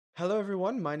Hello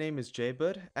everyone, my name is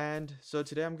Jaybyrde, and so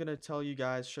today I'm going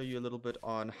to show you a little bit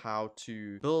on how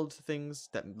to build things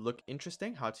that look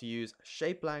interesting, how to use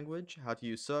shape language, how to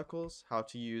use circles, how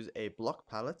to use a block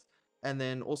palette, and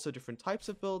then also different types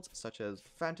of builds such as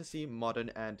fantasy, modern,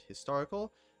 and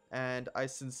historical. And I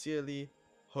sincerely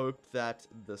hope that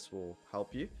this will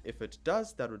help you. If it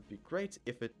does, that would be great.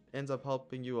 If it ends up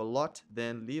helping you a lot,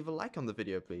 then leave a like on the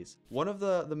video, please. One of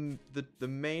the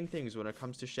main things when it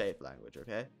comes to shape language,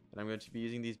 okay, and I'm going to be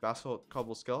using these basalt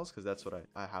cobble skulls because that's what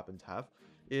I happen to have,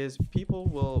 is people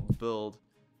will build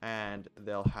and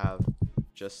they'll have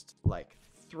just like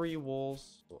three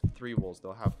walls,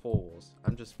 they'll have four walls.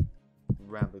 I'm just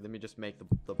rambling. Let me just make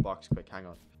the box quick. Hang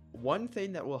on. One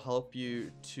thing that will help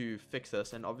you to fix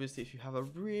this, and obviously if you have a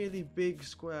really big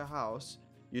square house,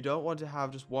 you don't want to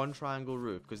have just one triangle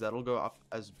roof because that'll go up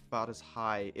about as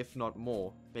high, if not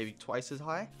more, maybe twice as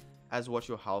high as what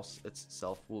your house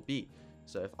itself will be.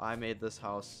 So if I made this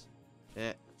house,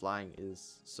 flying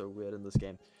is so weird in this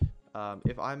game.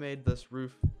 If I made this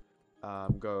roof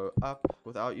go up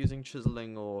without using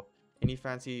chiseling or any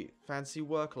fancy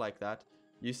work like that,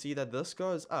 you see that this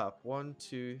goes up 1,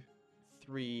 2,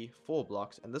 3, 4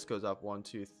 blocks, and this goes up 1,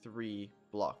 2, 3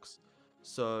 blocks.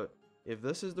 So if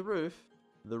this is the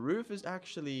roof is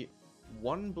actually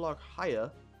 1 block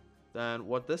higher than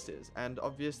what this is, and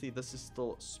obviously this is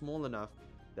still small enough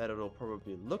that it'll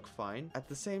probably look fine. At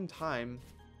the same time,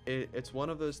 it's one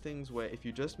of those things where if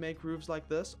you just make roofs like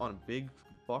this on big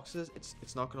boxes,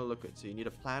 it's not going to look good. So you need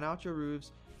to plan out your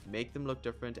roofs, make them look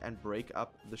different, and break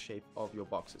up the shape of your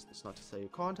boxes. It's not to say you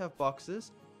can't have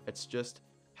boxes, it's just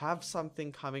have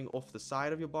something coming off the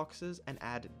side of your boxes and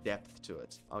add depth to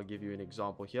it. I'll give you an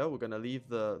example here. We're going to leave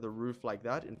the roof like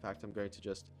that. In fact, I'm going to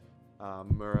just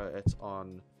mirror it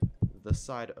on this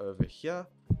side over here,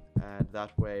 and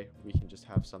that way we can just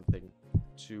have something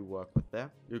to work with there.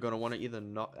 You're going to want to either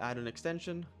add an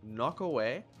extension, knock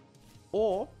away,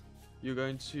 or you're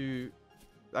going to,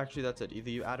 actually that's it, either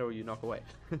you add or you knock away.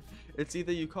 It's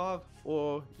either you carve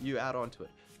or you add onto it.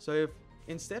 So if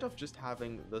instead of just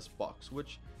having this box,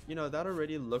 which, you know, that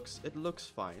already looks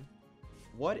fine,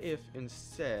 what if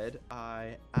instead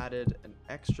I added an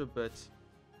extra bit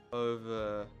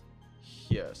over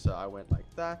here? So I went like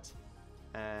that,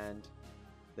 and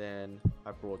then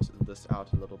I brought this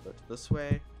out a little bit this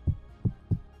way,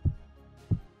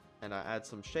 and I add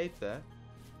some shape there,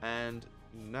 and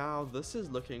now this is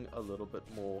looking a little bit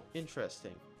more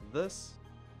interesting. This.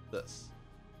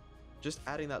 Just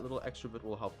adding that little extra bit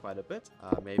will help quite a bit.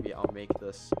 Maybe I'll make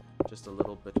this just a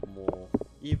little bit more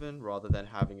even rather than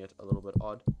having it a little bit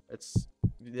odd.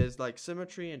 There's like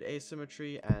symmetry and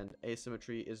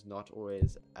asymmetry is not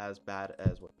always as bad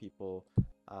as what people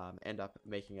end up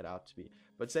making it out to be.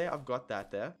 But say I've got that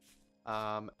there,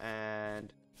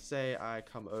 and say I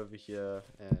come over here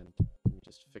and let me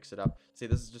just fix it up. See,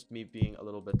 this is just me being a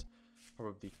little bit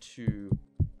probably too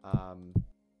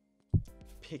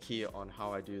picky on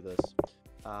how I do this,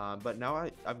 but now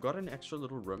I've got an extra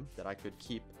little room that I could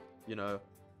keep, you know,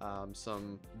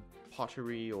 some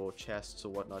pottery or chests or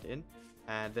whatnot in,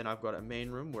 and then I've got a main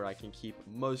room where I can keep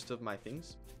most of my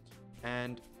things,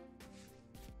 and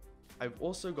I've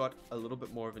also got a little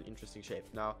bit more of an interesting shape.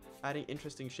 Now, adding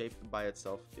interesting shape by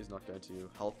itself is not going to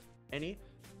help any,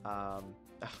 not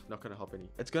going to help any.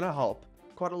 It's going to help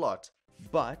quite a lot,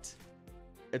 but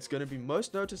it's going to be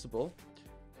most noticeable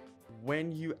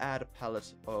when you add a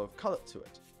palette of color to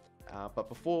it. But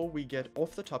before we get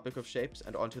off the topic of shapes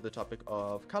and onto the topic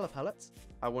of color palettes,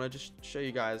 I want to just show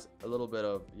you guys a little bit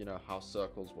of, you know, how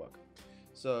circles work.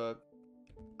 So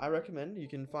I recommend you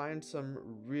can find some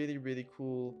really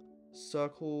cool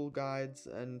circle guides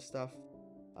and stuff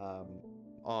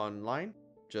online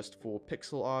just for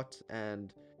pixel art,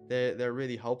 and they're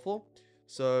really helpful.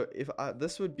 So if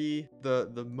this would be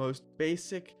the most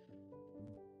basic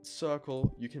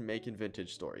circle you can make in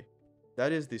Vintage Story.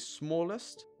 That is the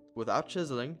smallest, without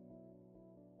chiseling,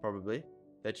 probably,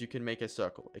 that you can make a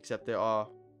circle. Except there are,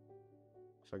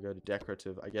 if I go to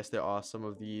decorative, I guess there are some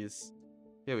of these.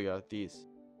 Here we go, these.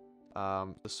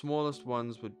 The smallest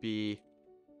ones would be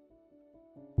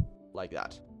like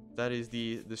that. That is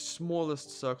the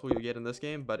smallest circle you get in this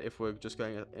game, but if we're just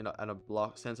going in a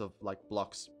block sense of like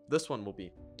blocks, this one will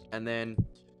be. And then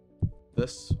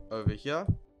this over here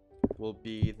will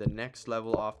be the next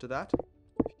level after that.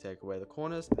 If you take away the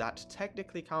corners, that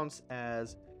technically counts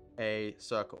as a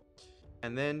circle.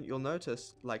 And then you'll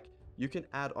notice, like, you can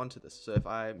add onto this. So if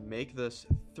I make this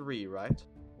 3, right,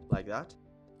 like that,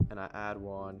 and I add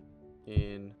one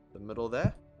in the middle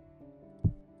there,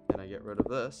 and I get rid of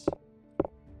this,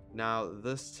 now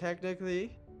this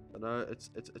technically, I know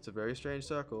it's a very strange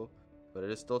circle, but it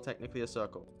is still technically a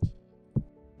circle.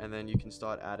 And then you can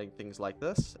start adding things like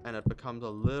this, and it becomes a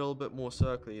little bit more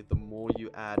circly the more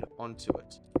you add onto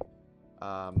it.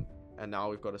 And now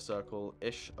we've got a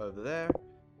circle-ish over there.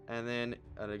 And then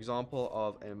an example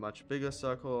of a much bigger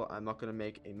circle. I'm not going to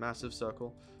make a massive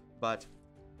circle, but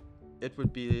it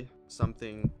would be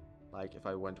something like if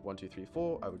I went 1, 2, 3,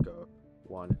 4, I would go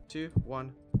 1, 2,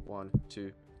 1, 1,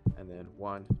 2, and then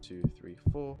 1, 2, 3,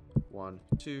 4, 1,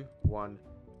 2, 1,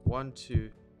 1, 2,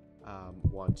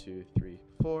 1, 2, 3,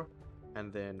 4,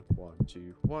 and then 1,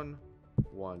 2, 1,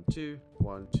 1, 2,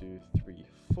 1, 2, 3,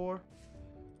 4,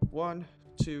 1,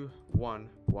 2, 1,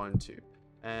 1, 2.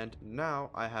 And now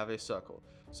I have a circle.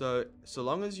 So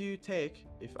long as you take,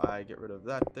 if I get rid of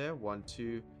that there, 1,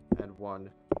 2, and 1,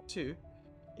 2,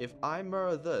 if I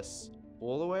mirror this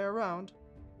all the way around,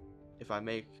 if I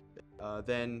make,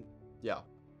 then yeah,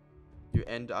 you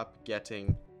end up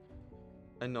getting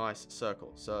a nice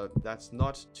circle. So that's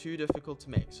not too difficult to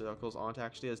make. Circles aren't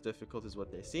actually as difficult as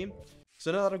what they seem.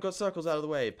 So now that I've got circles out of the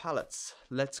way, palettes,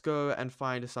 let's go and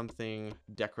find something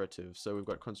decorative. So we've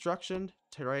got construction,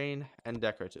 terrain, and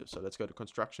decorative. So let's go to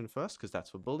construction first, because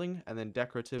that's for building, and then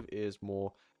decorative is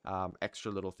more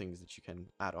extra little things that you can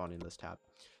add on in this tab.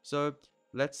 So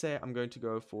let's say I'm going to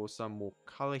go for some more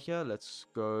color here. Let's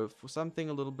go for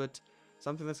something a little bit,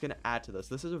 something that's going to add to this.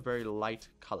 This is a very light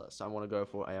color, so I want to go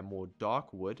for a more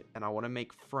dark wood, and I want to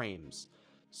make frames.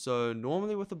 So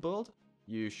normally with a build,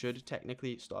 you should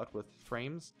technically start with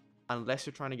frames, unless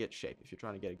you're trying to get shape. If you're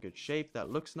trying to get a good shape that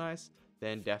looks nice,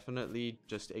 then definitely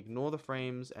just ignore the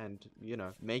frames and, you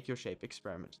know, make your shape,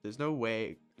 experiment. There's no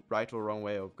way, right or wrong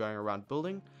way of going around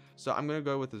building. So I'm going to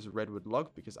go with this redwood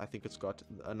log because I think it's got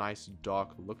a nice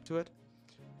dark look to it.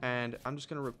 And I'm just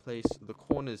going to replace the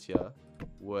corners here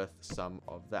with some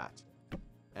of that.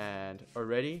 And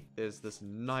already there's this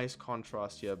nice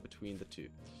contrast here between the two.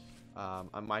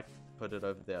 I might put it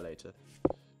over there later.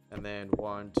 And then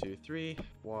 1, 2, 3,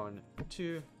 1,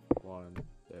 2, 1.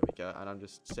 There we go. And I'm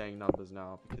just saying numbers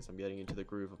now because I'm getting into the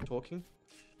groove of talking.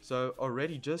 So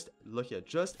already, just look here,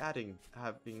 just having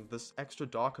this extra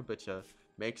darker bit here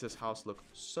makes this house look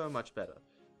so much better.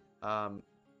 And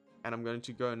I'm going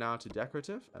to go now to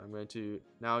decorative, and I'm going to,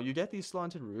 now you get these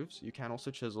slanted roofs. You can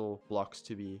also chisel blocks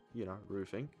to be, you know,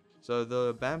 roofing. So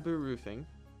the bamboo roofing,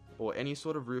 or any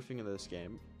sort of roofing in this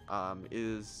game,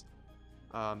 is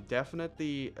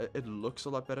definitely, it looks a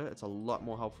lot better. It's a lot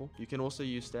more helpful. You can also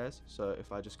use stairs. So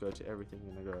if I just go to everything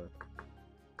and I go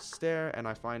stair, and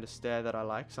I find a stair that I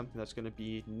like, something that's going to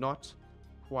be not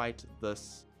quite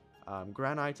this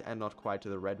granite and not quite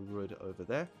the redwood over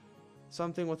there,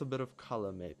 something with a bit of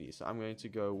color maybe. So I'm going to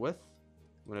go with,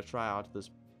 I'm going to try out this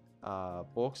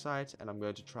bauxite, and I'm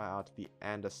going to try out the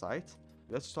andesite.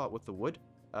 Let's start with the wood.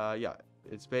 Yeah,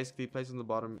 it's basically placed on the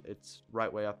bottom, it's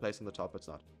right way up, placed on the top, it's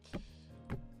not.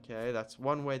 Okay, that's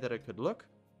one way that it could look.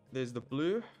 There's the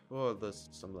blue, oh, there's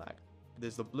some lag.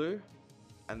 There's the blue,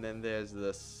 and then there's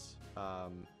this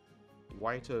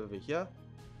white over here,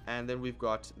 and then we've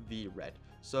got the red.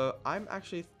 So I'm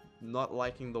actually not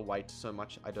liking the white so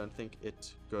much. I don't think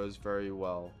it goes very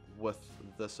well with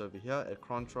this over here. It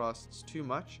contrasts too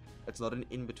much. It's not an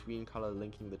in-between color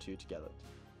linking the two together.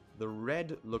 The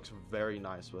red looks very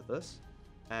nice with this,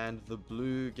 and the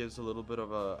blue gives a little bit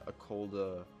of a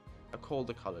colder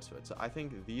color to it. So I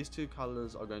think these two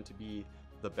colors are going to be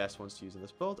the best ones to use in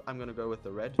this build. I'm going to go with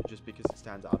the red just because it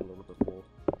stands out a little bit more.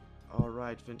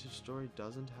 Alright, Vintage Story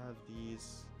doesn't have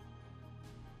these.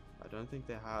 I don't think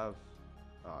they have,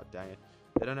 oh dang it,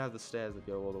 they don't have the stairs that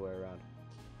go all the way around.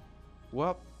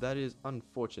 Well, that is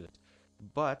unfortunate,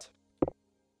 but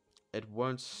it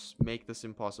won't make this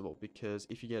impossible, because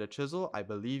if you get a chisel, I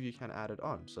believe you can add it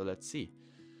on. So let's see.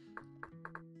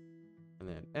 And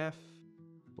then F,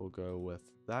 we'll go with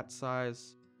that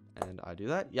size, and I do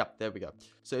that. Yep, there we go.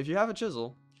 So if you have a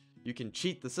chisel, you can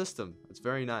cheat the system. It's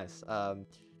very nice.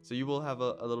 So you will have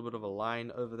a little bit of a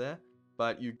line over there,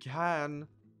 but you can,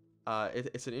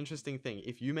 it's an interesting thing.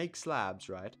 If you make slabs,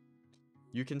 right,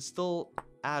 you can still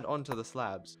add onto the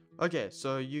slabs. Okay,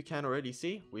 so you can already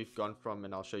see we've gone from,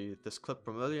 and I'll show you this clip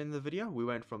from earlier in the video, we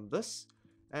went from this,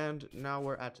 and now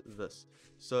we're at this.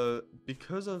 So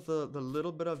because of the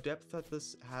little bit of depth that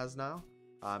this has now,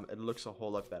 it looks a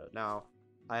whole lot better. Now,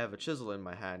 I have a chisel in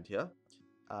my hand here,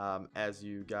 as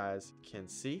you guys can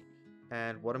see,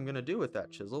 and what I'm going to do with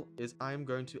that chisel is I'm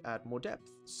going to add more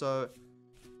depth. So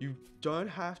you don't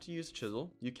have to use a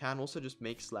chisel. You can also just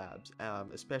make slabs,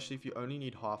 especially if you only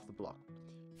need half the block,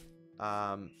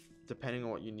 depending on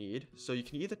what you need. So you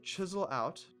can either chisel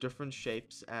out different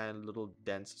shapes and little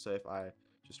dents. So if I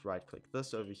just right click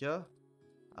this over here,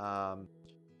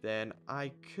 then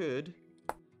I could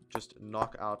just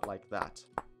knock out like that.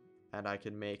 And I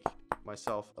can make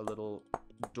myself a little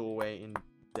doorway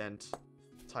indent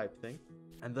type thing.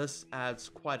 And this adds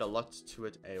quite a lot to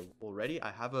it already.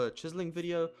 I have a chiseling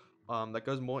video that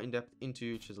goes more in depth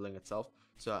into chiseling itself.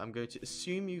 So I'm going to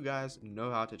assume you guys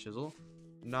know how to chisel.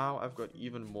 Now I've got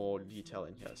even more detail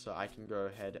in here. So I can go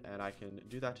ahead and I can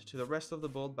do that to the rest of the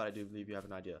build, but I do believe you have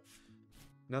an idea.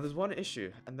 Now there's one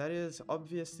issue, and that is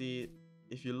obviously,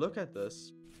 if you look at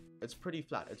this, it's pretty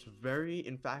flat. It's very,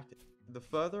 in fact, the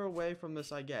further away from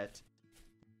this I get,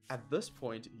 at this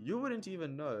point, you wouldn't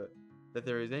even know that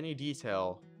there is any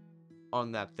detail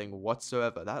on that thing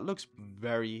whatsoever. That looks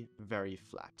very, very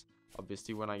flat.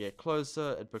 Obviously, when I get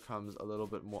closer, it becomes a little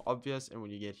bit more obvious, and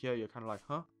when you get here, you're kind of like,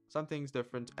 huh, something's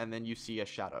different, and then you see a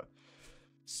shadow.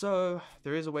 So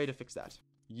there is a way to fix that.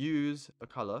 Use a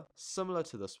color similar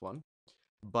to this one,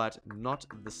 but not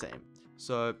the same.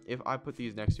 So if I put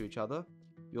these next to each other,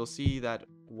 you'll see that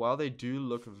while they do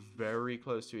look very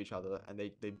close to each other, and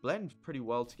they blend pretty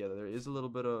well together, there is a little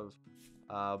bit of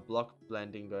block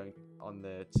blending going on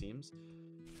there, it seems.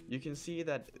 You can see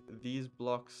that these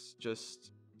blocks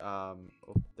just oh,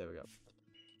 there we go.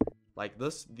 Like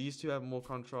this, these two have more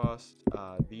contrast,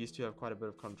 these two have quite a bit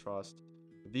of contrast.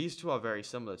 These two are very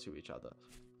similar to each other,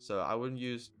 so I wouldn't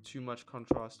use too much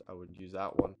contrast. I wouldn't use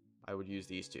that one. I would use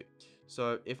these two.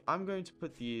 So if I'm going to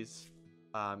put these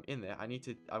in there,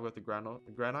 I've got the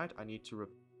granite, I need to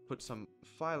put some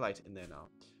firelight in there now.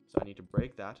 So I need to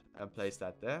break that and place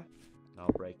that there. And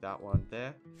I'll break that one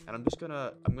there. And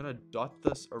I'm gonna dot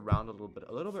this around a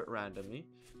little bit randomly.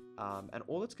 And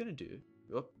all it's gonna do,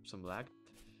 some lag.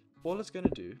 All it's gonna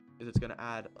do is it's gonna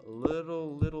add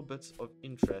little bits of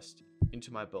interest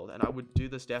into my build. And I would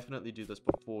definitely do this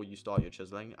before you start your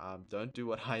chiseling. Don't do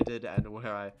what I did, and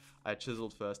where I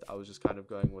chiseled first. I was just kind of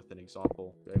going with an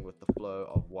example, going with the flow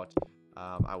of what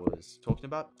I was talking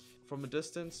about. From a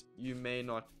distance, you may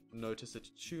not notice it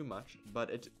too much, but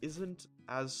it isn't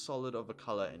as solid of a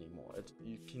color anymore.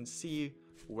 You can see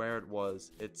where it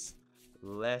was. It's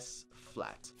less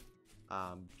flat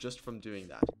just from doing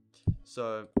that.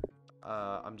 So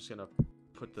I'm just gonna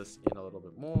put this in a little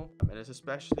bit more, and it's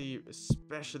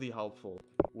especially helpful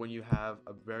when you have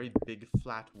a very big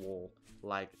flat wall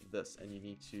like this and you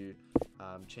need to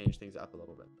change things up a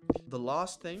little bit. The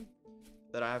last thing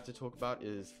that I have to talk about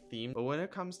is theme, but when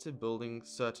it comes to building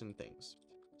certain things.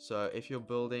 So if you're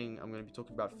building, I'm going to be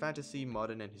talking about fantasy,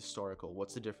 modern, and historical.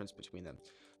 What's the difference between them?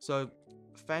 So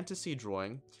fantasy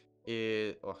drawing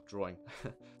is,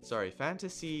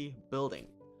 fantasy building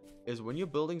is when you're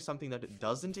building something that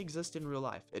doesn't exist in real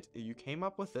life. You came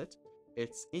up with it.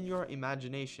 It's in your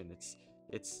imagination.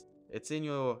 It's in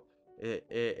your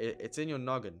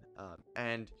noggin.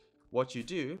 And what you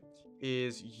do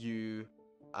is you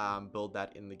build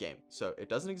that in the game. So it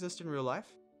doesn't exist in real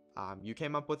life. You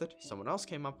came up with it. Someone else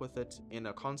came up with it in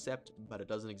a concept, but it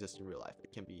doesn't exist in real life.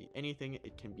 It can be anything.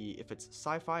 It can be, if it's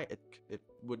sci-fi, it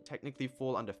would technically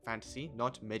fall under fantasy,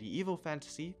 not medieval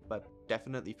fantasy, but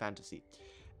definitely fantasy.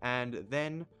 And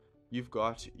then you've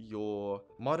got your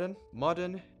modern.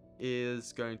 Modern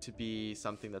is going to be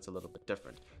something that's a little bit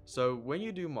different. So when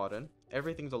you do modern,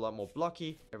 everything's a lot more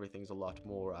blocky, everything's a lot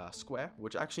more square,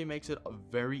 which actually makes it a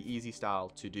very easy style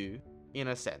to do in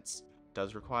a sense. It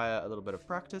does require a little bit of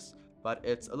practice, but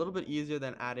it's a little bit easier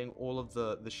than adding all of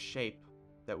the shape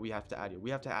that we have to add here. We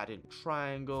have to add in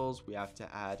triangles, we have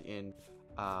to add in,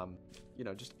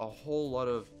 just a whole lot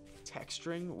of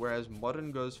texturing, whereas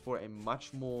modern goes for a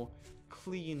much more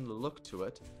clean look to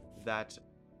it that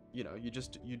you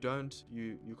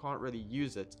can't really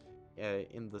use it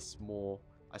in this more,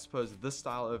 I suppose this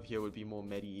style over here would be more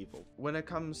medieval. When it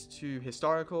comes to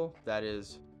historical, that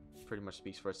is pretty much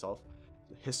speaks for itself.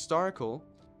 Historical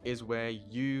is where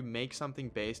you make something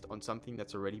based on something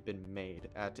that's already been made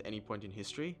at any point in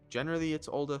history. Generally it's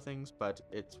older things, but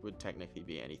it would technically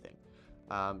be anything.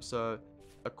 So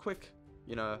a quick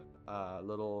a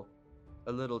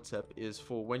little tip is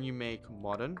for when you make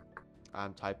modern.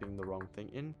 I'm typing the wrong thing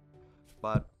in,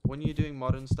 but when you're doing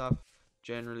modern stuff,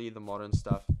 generally the modern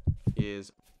stuff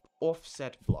is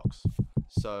offset blocks.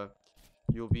 So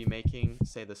you'll be making,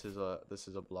 say this is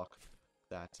a block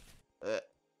that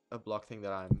a block thing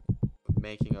that I'm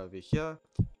making over here,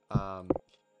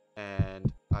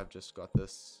 and I've just got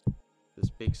this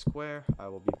big square. I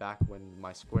will be back when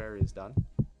my square is done.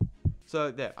 So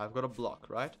there, I've got a block,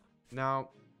 right?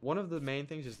 Now, one of the main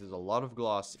things is there's a lot of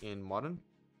glass in modern.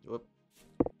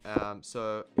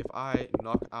 So if I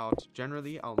knock out,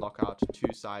 generally I'll knock out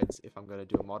 2 sides if I'm going to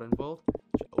do a modern build,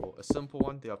 or a simple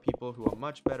one. There are people who are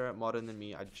much better at modern than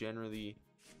me. I generally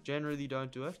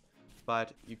don't do it,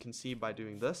 but you can see by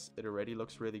doing this, it already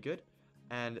looks really good.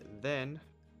 And then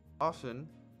often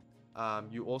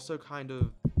you also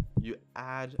you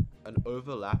add an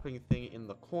overlapping thing in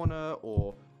the corner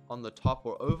or on the top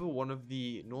or over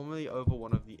normally over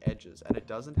one of the edges, and it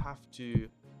doesn't have to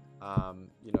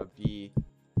be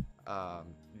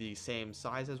the same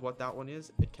size as what that one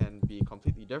is. It can be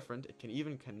completely different. It can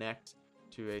even connect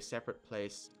to a separate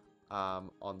place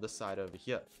on this side over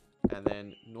here, and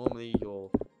then normally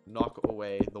you'll knock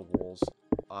away the walls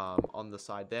on the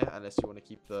side there, unless you want to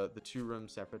keep the two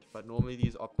rooms separate. But normally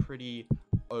these are pretty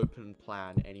open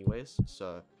plan anyways,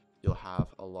 so you'll have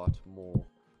a lot more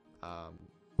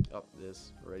oh,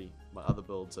 there's already my other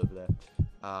builds over there.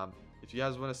 If you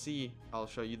guys want to see, I'll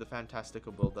show you the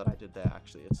fantastical build that I did there.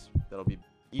 Actually, that'll be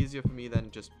easier for me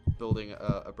than just building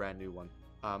a brand new one.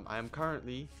 I am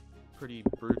currently pretty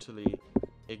brutally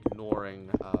ignoring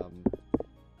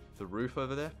the roof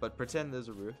over there, but pretend there's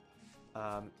a roof.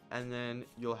 And then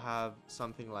you'll have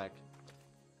something like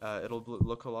it'll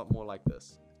look a lot more like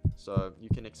this. So you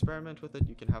can experiment with it,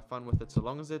 you can have fun with it, so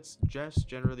long as it's just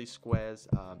generally squares.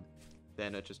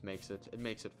 Then it just makes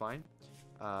it fine.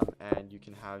 And you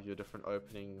can have your different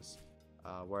openings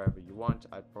wherever you want.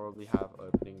 I'd probably have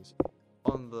openings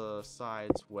on the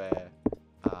sides where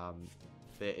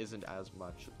there isn't as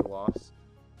much glass.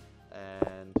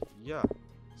 And yeah,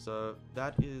 so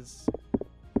that is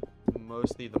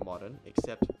mostly the modern,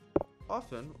 except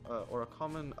often or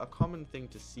a common thing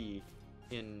to see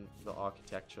in the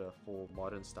architecture for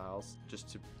modern styles,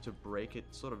 just to break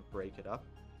it up,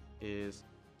 is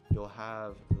you'll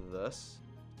have this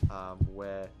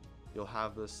where you'll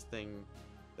have this thing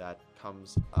that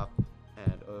comes up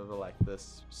and over like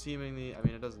this. Seemingly, I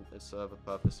mean, it doesn't serve a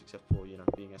purpose except for, you know,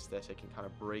 being aesthetic and kind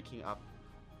of breaking up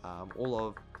all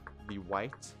of the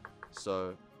white.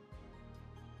 So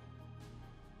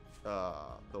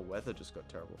the weather just got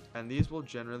terrible. And these will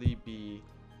generally be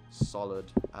solid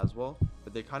as well,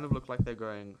 but they kind of look like they're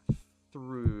going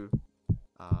through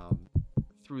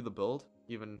the build,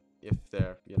 even if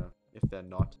they're, you know, if they're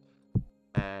not.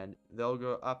 And they'll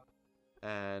go up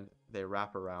and they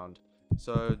wrap around.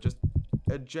 So just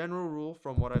a general rule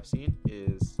from what I've seen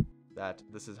is that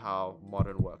this is how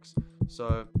modern works.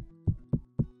 So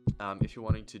if you're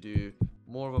wanting to do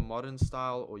more of a modern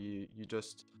style, or you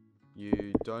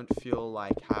don't feel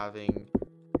like having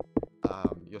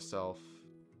yourself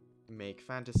make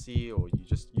fantasy, or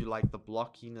you like the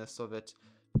blockiness of it,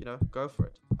 you know, go for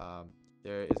it.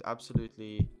 There is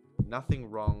absolutely nothing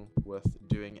wrong with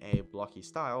doing a blocky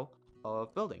style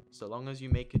of building, so long as you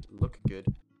make it look good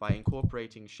by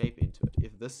incorporating shape into it.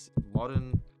 If this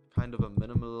modern kind of a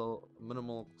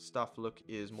minimal stuff look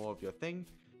is more of your thing,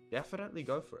 definitely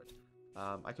go for it.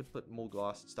 I could put more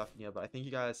glass stuff in here, but I think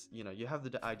you guys, you know, you have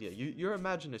the idea. You're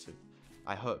imaginative.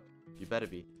 I hope. You better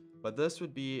be. But this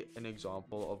would be an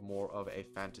example of more of a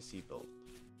fantasy build.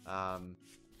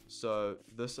 So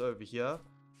this over here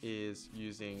is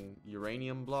using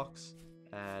uranium blocks,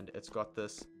 and it's got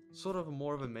this sort of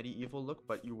more of a medieval look,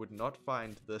 but you would not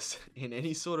find this in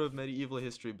any sort of medieval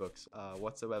history books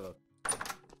whatsoever.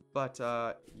 But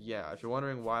yeah, if you're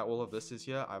wondering why all of this is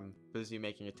here, I'm busy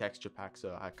making a texture pack,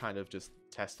 so I kind of just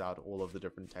test out all of the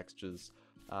different textures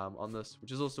on this,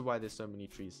 which is also why there's so many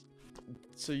trees.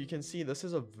 So you can see this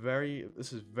is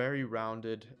very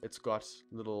rounded. It's got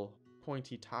little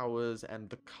pointy towers, and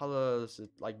the colors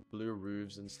like blue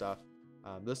roofs and stuff.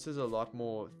 This is a lot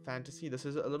more fantasy. This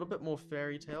is a little bit more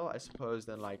fairy tale, I suppose,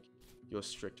 than like your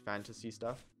strict fantasy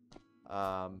stuff.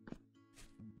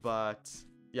 But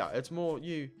yeah, it's more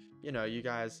you know, you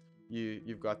guys,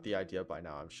 you've got the idea by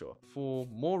now, I'm sure. For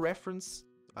more reference,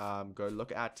 go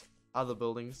look at other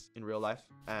buildings in real life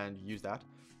and use that.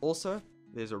 Also,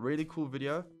 there's a really cool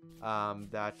video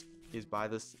that is by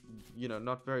this, you know,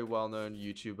 not very well-known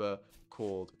YouTuber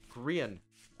called Grian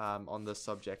on the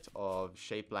subject of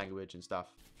shape language and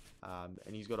stuff.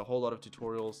 And he's got a whole lot of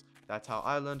tutorials. That's how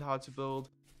I learned how to build,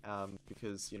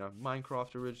 because, you know,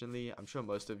 Minecraft originally, I'm sure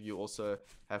most of you also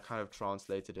have kind of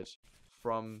translated it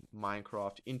from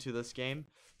Minecraft into this game.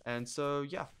 And so,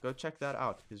 yeah, go check that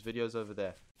out. His video's over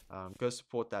there. Go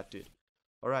support that dude.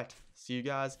 Alright, see you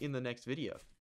guys in the next video.